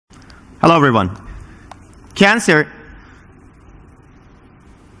Hello, everyone. Cancer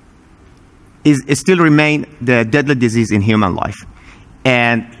still remains the deadly disease in human life,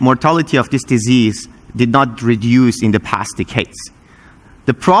 and mortality of this disease did not reduce in the past decades.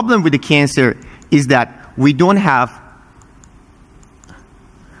 The problem with the cancer is that we don't have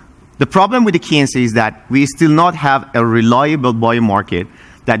we still not have a reliable biomarker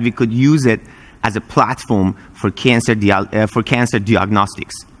that we could use it as a platform for cancer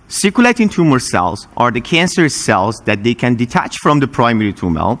diagnostics. Circulating tumor cells are the cancer cells that they can detach from the primary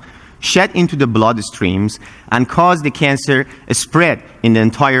tumor, shed into the bloodstreams, and cause the cancer spread in the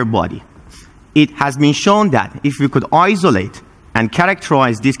entire body. It has been shown that if we could isolate and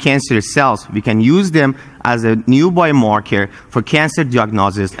characterize these cancer cells, we can use them as a new biomarker for cancer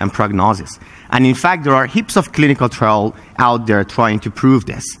diagnosis and prognosis. And in fact, there are heaps of clinical trials out there trying to prove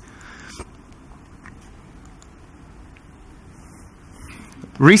this.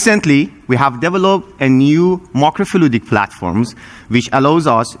 Recently, we have developed a new microfluidic platforms which allows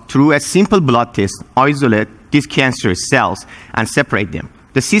us, through a simple blood test, isolate these cancer cells and separate them.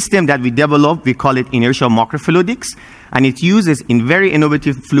 The system that we developed, we call it Inertial Microfluidics, and it uses in very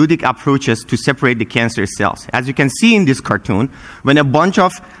innovative fluidic approaches to separate the cancer cells. As you can see in this cartoon, when a bunch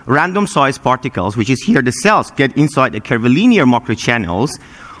of random sized particles, which is here the cells, get inside the curvilinear microchannels,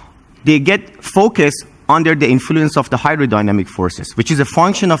 they get focused under the influence of the hydrodynamic forces, which is a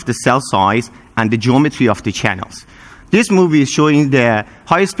function of the cell size and the geometry of the channels. This movie is showing the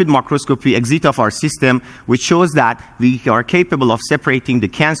high-speed microscopy exit of our system, which shows that we are capable of separating the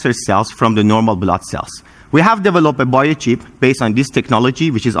cancer cells from the normal blood cells. We have developed a biochip based on this technology,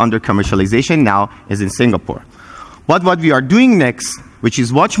 which is under commercialization now, is in Singapore. But what we are doing next, which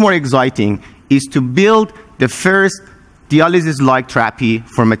is much more exciting, is to build the first dialysis-like therapy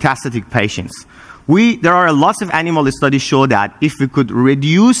for metastatic patients. There are lots of animal studies show that if we could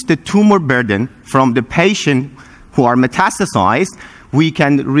reduce the tumor burden from the patient who are metastasized, we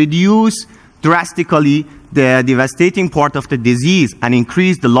can reduce drastically the devastating part of the disease and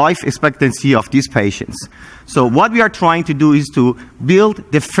increase the life expectancy of these patients. So what we are trying to do is to build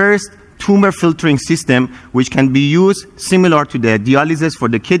the first tumor filtering system which can be used similar to the dialysis for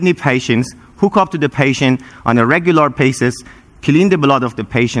the kidney patients, hook up to the patient on a regular basis, clean the blood of the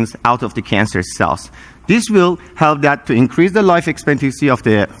patients out of the cancer cells. This will help that to increase the life expectancy of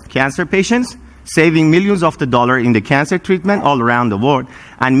the cancer patients, saving millions of dollars in the cancer treatment all around the world,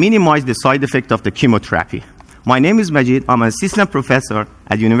 and minimize the side effect of the chemotherapy. My name is Majid. I'm an assistant professor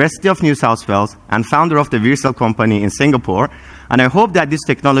at University of New South Wales and founder of the Vircel company in Singapore. And I hope that this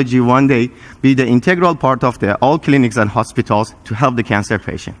technology one day be the integral part of all clinics and hospitals to help the cancer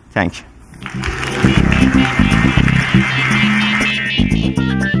patient. Thank you.